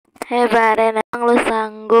Hei Baren, emang lu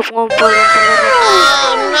sanggup ngumpulin telur?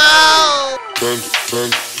 Oh no!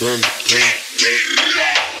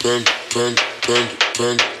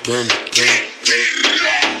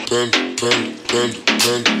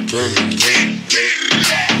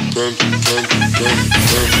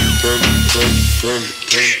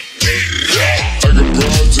 I got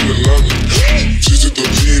broads in Atlanta, she's at the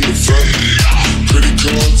V in the family. Credit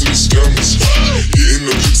cards and the scammers, hitting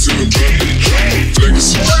the licks in the van.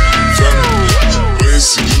 Legacy, family, ways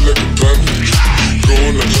to look like a panda.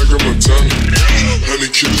 Going out like a Montana, honey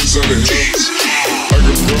killers on the hands. I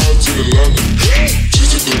got broads in Atlanta,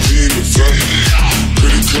 she's at the V in the family.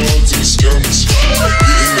 Credit cards and the scammers,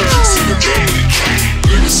 hitting the licks in the van.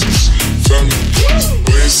 Legacy, family,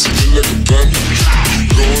 ways to look like a panda.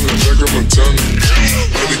 Going out like a Montana,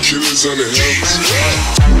 honey killers on the hands.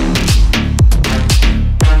 Legacies,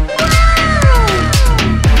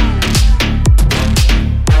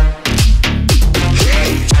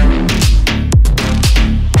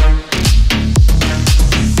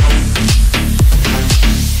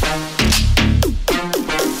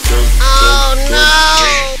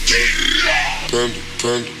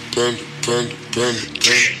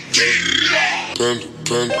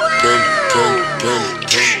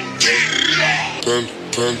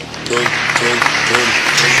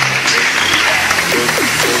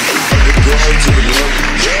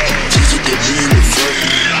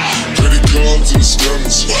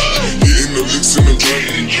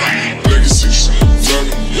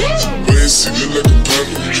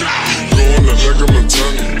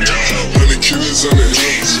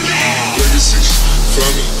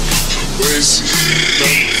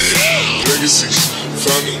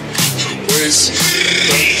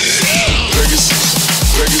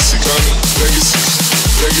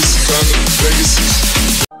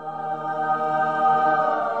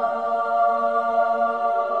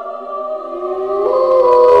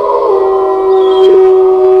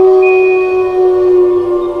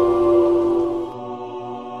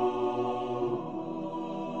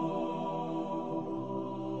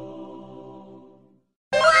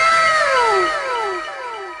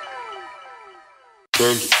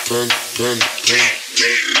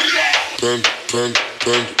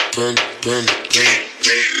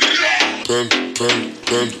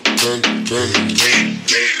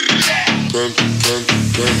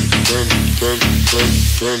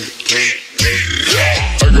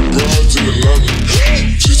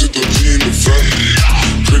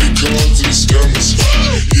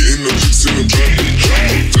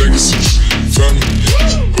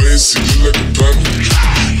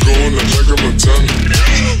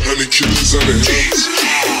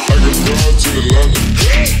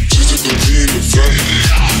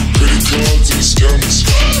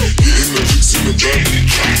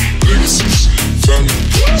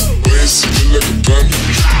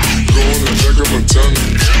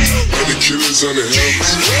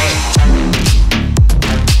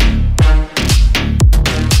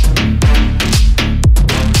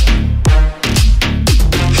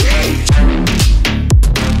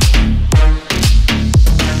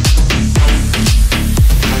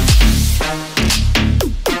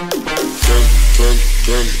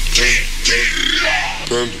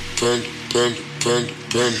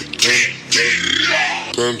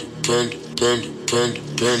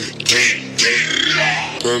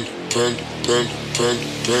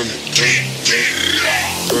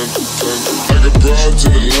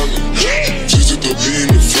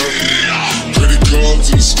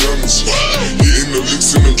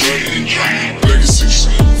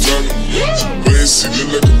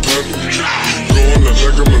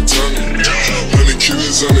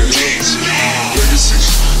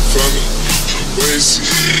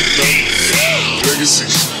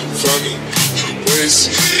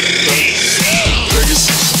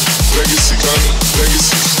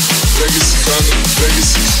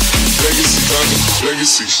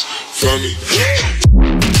 family.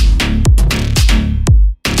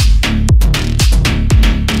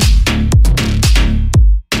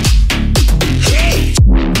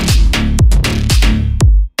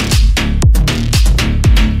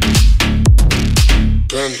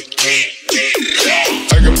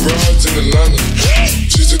 I got broads in Atlanta,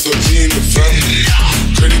 she's at the V in the family.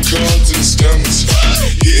 Credit cards and the scammers,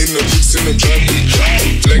 hitting the licks in the van.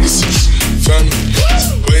 Legacies, family,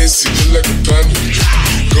 ways to look like a panda.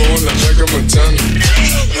 Going out like a Montana,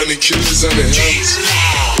 honey killers on the hands.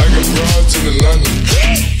 I got broads in Atlanta,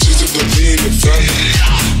 she's at the V in the family.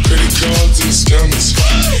 Credit cards and the scammers,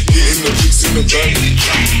 hitting the licks in the van.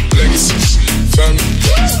 Legacies, family,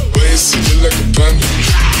 ways to look like a panda.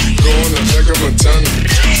 Going out like a Montana,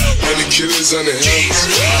 honey killers on the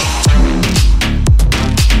hands.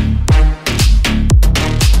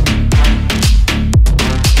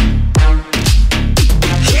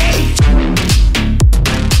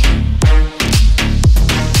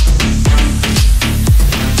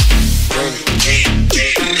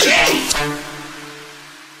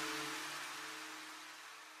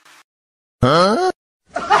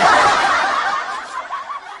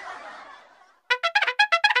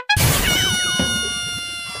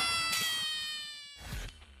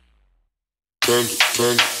 I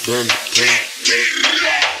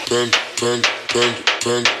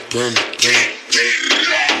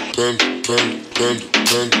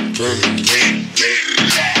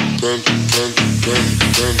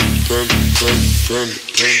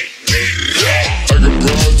got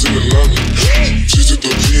broads in Atlanta, just to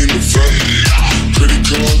throw me in the family. Credit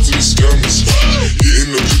cards and the scammers,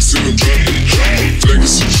 hitting the licks in the van.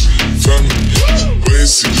 Legacies, family, wait and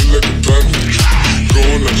see, look like a panda.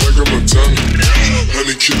 Going out like a Montana,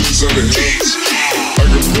 100 killers on the hands. I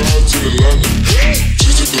got broads in Atlanta,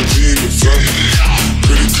 just to throw me in the family.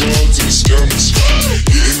 Credit cards and the scammers,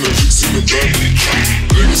 hitting the licks in the van.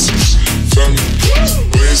 Legacies, family,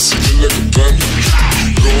 wait and see, look like a panda.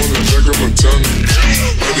 Going out like a Montana,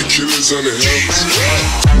 100 killers on the hands.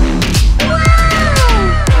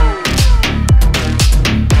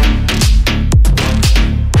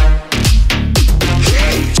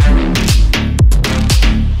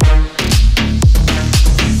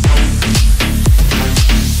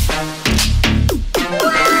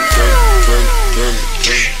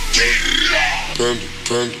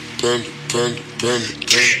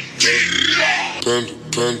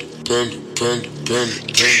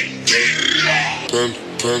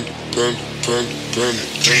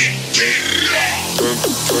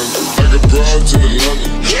 I got broads in Atlanta,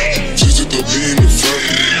 just to throw me in the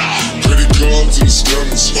family. Credit cards and the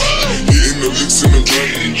scammers, hitting the licks in the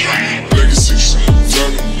van. Legacies,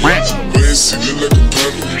 family, wait and see, look like a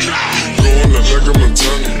panda. Going out like a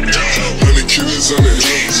Montana, 100 killers on the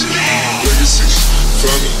hands. Legacies,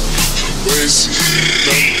 family, wait and see,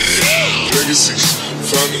 family. Legacies,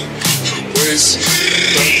 family, wait and see,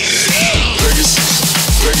 family. Legacies,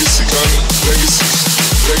 legacy, family, legacies.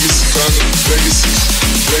 Legacy, family, legacies,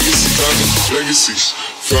 legacy, family, legacies,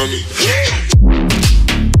 family.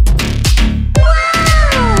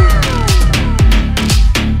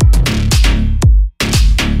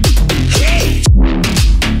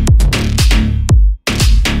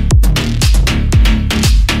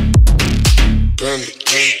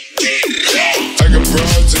 I got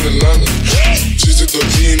broads in Atlanta, just to throw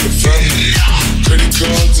me in the family. Credit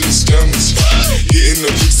cards and the scammers, hitting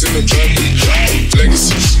the licks in the van.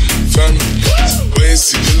 Legacies, family, wait and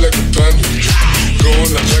see, look like a panda.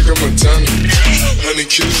 Going out like a Montana, 100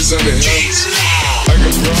 killers on the hands. I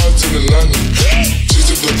got broads in Atlanta,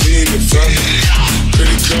 just to throw me in the family.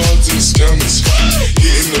 Credit cards and the scammers,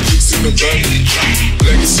 hitting the licks in the van.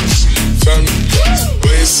 Legacies, family,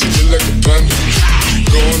 wait and see, look like a panda.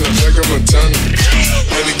 Going out like a Montana,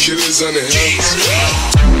 100 killers on the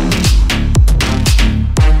hands.